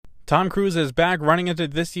Tom Cruise is back running into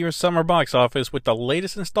this year's summer box office with the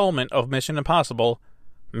latest installment of Mission Impossible,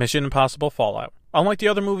 Mission Impossible Fallout. Unlike the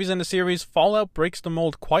other movies in the series, Fallout breaks the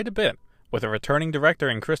mold quite a bit, with a returning director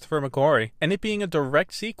in Christopher McQuarrie, and it being a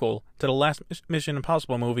direct sequel to the last Mission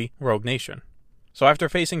Impossible movie, Rogue Nation. So after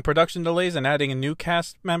facing production delays and adding in new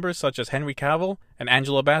cast members such as Henry Cavill and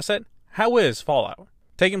Angela Bassett, how is Fallout?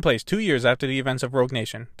 Taking place 2 years after the events of Rogue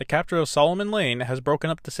Nation, the capture of Solomon Lane has broken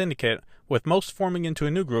up the Syndicate, with most forming into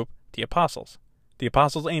a new group, the Apostles. The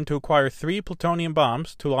Apostles aim to acquire 3 plutonium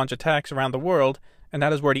bombs to launch attacks around the world, and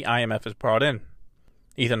that is where the IMF is brought in.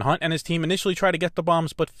 Ethan Hunt and his team initially try to get the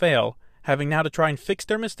bombs but fail, having now to try and fix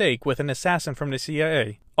their mistake with an assassin from the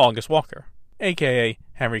CIA, August Walker, aka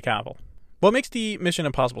Henry Cavill. What makes the Mission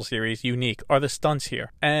Impossible series unique are the stunts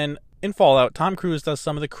here, and in Fallout, Tom Cruise does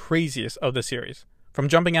some of the craziest of the series. From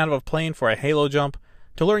jumping out of a plane for a halo jump,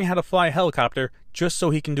 to learning how to fly a helicopter just so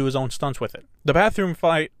he can do his own stunts with it. The bathroom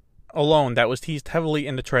fight alone that was teased heavily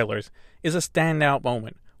in the trailers is a standout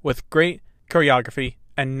moment, with great choreography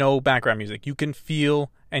and no background music. You can feel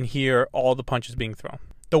and hear all the punches being thrown.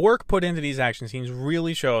 The work put into these action scenes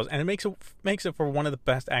really shows, and it makes it for one of the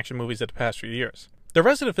best action movies of the past few years. The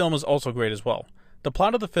rest of the film is also great as well. The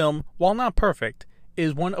plot of the film, while not perfect,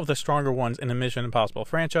 is one of the stronger ones in the Mission Impossible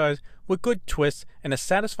franchise, with good twists and a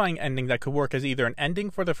satisfying ending that could work as either an ending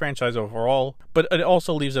for the franchise overall, but it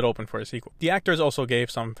also leaves it open for a sequel. The actors also gave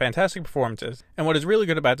some fantastic performances, and what is really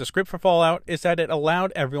good about the script for Fallout is that it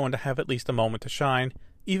allowed everyone to have at least a moment to shine,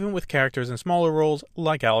 even with characters in smaller roles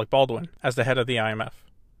like Alec Baldwin as the head of the IMF.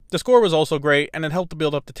 The score was also great, and it helped to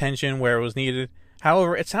build up the tension where it was needed.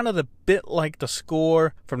 However, it sounded a bit like the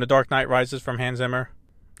score from The Dark Knight Rises from Hans Zimmer.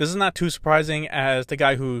 This is not too surprising, as the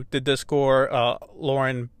guy who did this score,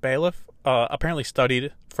 Lauren Bailiff, apparently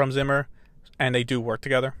studied from Zimmer, and they do work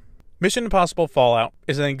together. Mission Impossible Fallout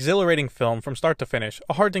is an exhilarating film from start to finish,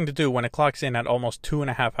 a hard thing to do when it clocks in at almost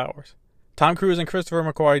 2.5 hours. Tom Cruise and Christopher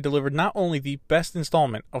McQuarrie delivered not only the best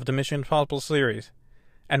installment of the Mission Impossible series,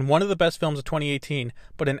 and one of the best films of 2018,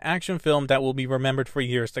 but an action film that will be remembered for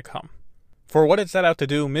years to come. For what it set out to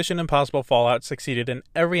do, Mission Impossible Fallout succeeded in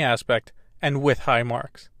every aspect, and with high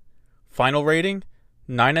marks. Final rating,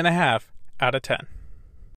 9.5 out of 10.